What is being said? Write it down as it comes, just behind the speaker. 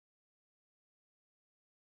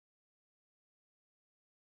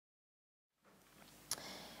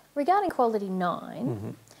Regarding quality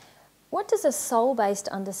 9, what does a soul-based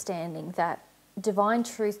understanding that divine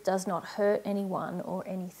truth does not hurt anyone or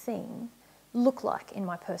anything look like in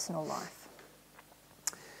my personal life?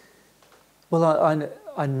 Well,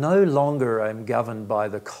 I no longer am governed by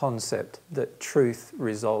the concept that truth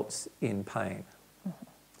results in pain.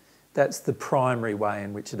 That's the primary way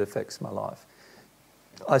in which it affects my life.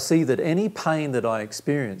 I see that any pain that I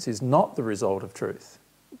experience is not the result of truth,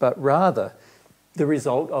 but rather the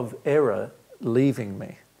result of error leaving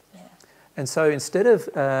me. Yeah. And so instead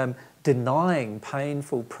of denying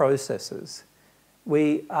painful processes,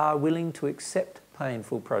 we are willing to accept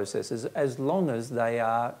painful processes as long as they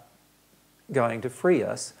are going to free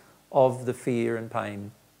us of the fear and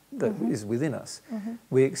pain that is within us.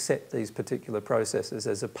 We accept these particular processes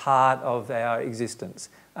as a part of our existence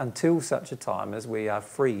until such a time as we are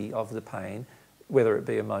free of the pain, whether it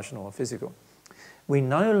be emotional or physical. We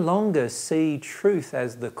no longer see truth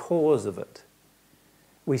as the cause of it.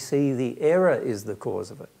 We see the error is the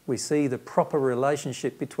cause of it. We see the proper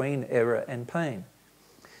relationship between error and pain.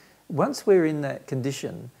 Once we're in that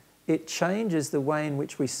condition, it changes the way in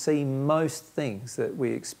which we see most things that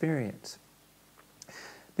we experience.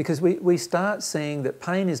 Because we start seeing that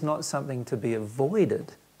pain is not something to be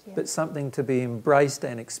avoided, but something to be embraced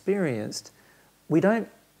and experienced. We don't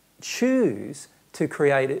choose to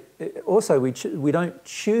create it. Also, we don't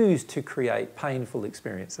choose to create painful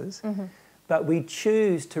experiences, but we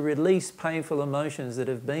choose to release painful emotions that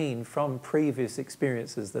have been from previous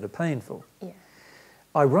experiences that are painful. Yeah.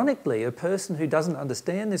 Ironically, a person who doesn't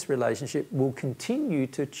understand this relationship will continue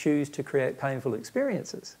to choose to create painful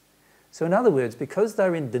experiences. So in other words, because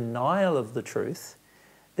they're in denial of the truth,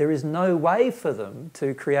 there is no way for them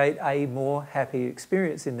to create a more happy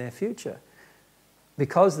experience in their future.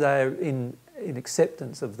 Because they're in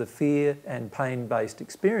acceptance of the fear and pain-based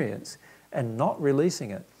experience and not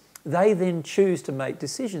releasing it, they then choose to make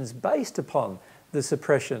decisions based upon the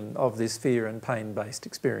suppression of this fear and pain-based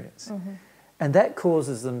experience. And that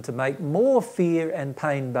causes them to make more fear and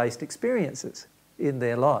pain-based experiences in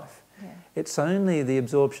their life. Yeah. It's only the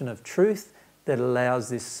absorption of truth that allows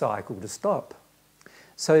this cycle to stop.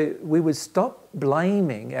 So we would stop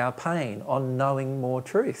blaming our pain on knowing more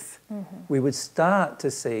truth. We would start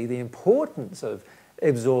to see the importance of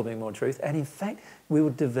absorbing more truth, and in fact we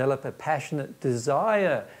would develop a passionate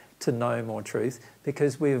desire to know more truth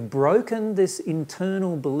because we've broken this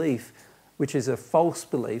internal belief, which is a false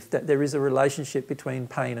belief, that there is a relationship between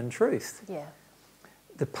pain and truth. Yeah.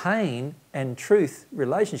 The pain and truth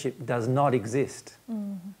relationship does not exist.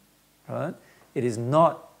 Right? It is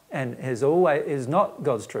not, and is not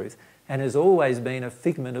God's truth, and has always been a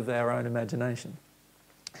figment of our own imagination.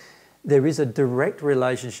 There is a direct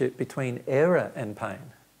relationship between error and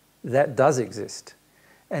pain. That does exist.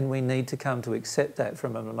 And we need to come to accept that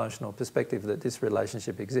from an emotional perspective, that this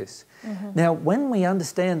relationship exists. Now, when we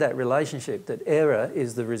understand that relationship, that error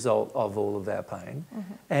is the result of all of our pain,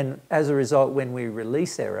 and as a result, when we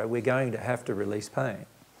release error, we're going to have to release pain.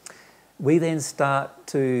 We then start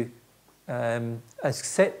to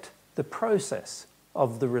accept the process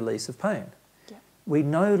of the release of pain. Yeah. We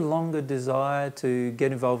no longer desire to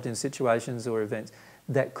get involved in situations or events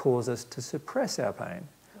that cause us to suppress our pain,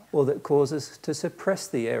 or that cause us to suppress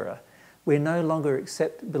the error. We no longer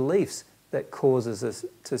accept beliefs that causes us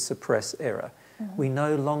to suppress error. We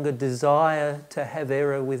no longer desire to have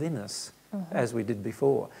error within us as we did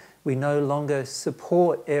before. We no longer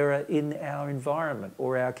support error in our environment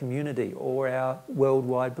or our community or our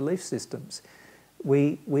worldwide belief systems.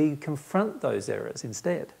 We confront those errors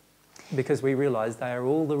instead because we realise they are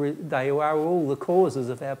all the causes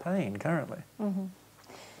of our pain currently.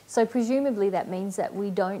 So presumably that means that we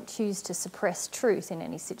don't choose to suppress truth in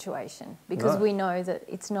any situation because we know that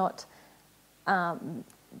it's not,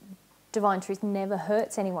 divine truth never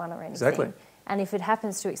hurts anyone or anything. Exactly. And if it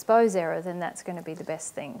happens to expose error, then that's going to be the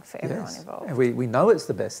best thing for everyone involved. And we know it's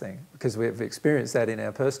the best thing because we've experienced that in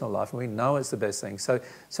our personal life and we know it's the best thing. So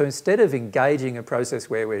instead of engaging a process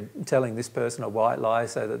where we're telling this person a white lie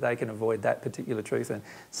so that they can avoid that particular truth and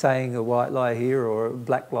saying a white lie here or a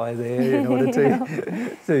black lie there in order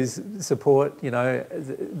to support,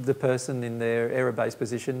 the person in their error-based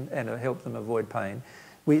position and help them avoid pain,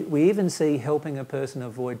 we even see helping a person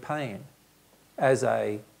avoid pain as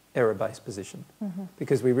a error-based position,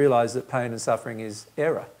 because we realise that pain and suffering is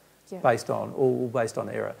error, based on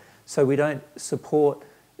error. So we don't support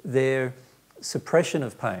their suppression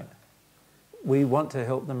of pain. We want to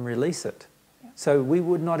help them release it. So we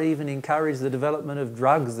would not even encourage the development of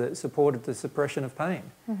drugs that supported the suppression of pain.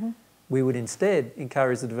 We would instead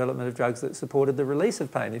encourage the development of drugs that supported the release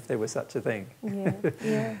of pain, if there was such a thing.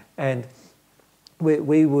 And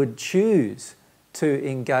we would choose to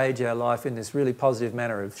engage our life in this really positive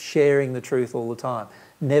manner of sharing the truth all the time,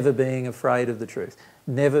 never being afraid of the truth,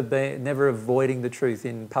 never avoiding the truth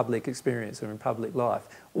in public experience or in public life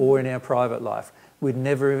or in our private life. We'd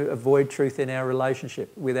never avoid truth in our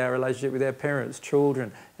relationship with our parents,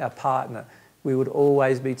 children, our partner. We would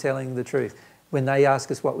always be telling the truth. When they ask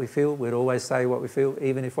us what we feel, we'd always say what we feel,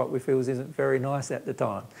 even if what we feel isn't very nice at the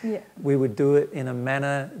time. Yeah. We would do it in a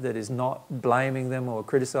manner that is not blaming them or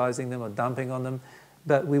criticising them or dumping on them,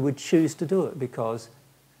 but we would choose to do it because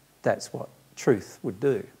that's what truth would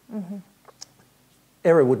do. Mm-hmm.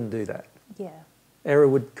 Error wouldn't do that. Yeah. Error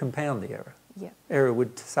would compound the error. Yeah. Error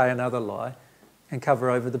would say another lie and cover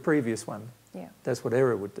over the previous one. Yeah. That's what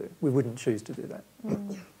error would do. We wouldn't choose to do that.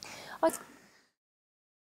 Mm.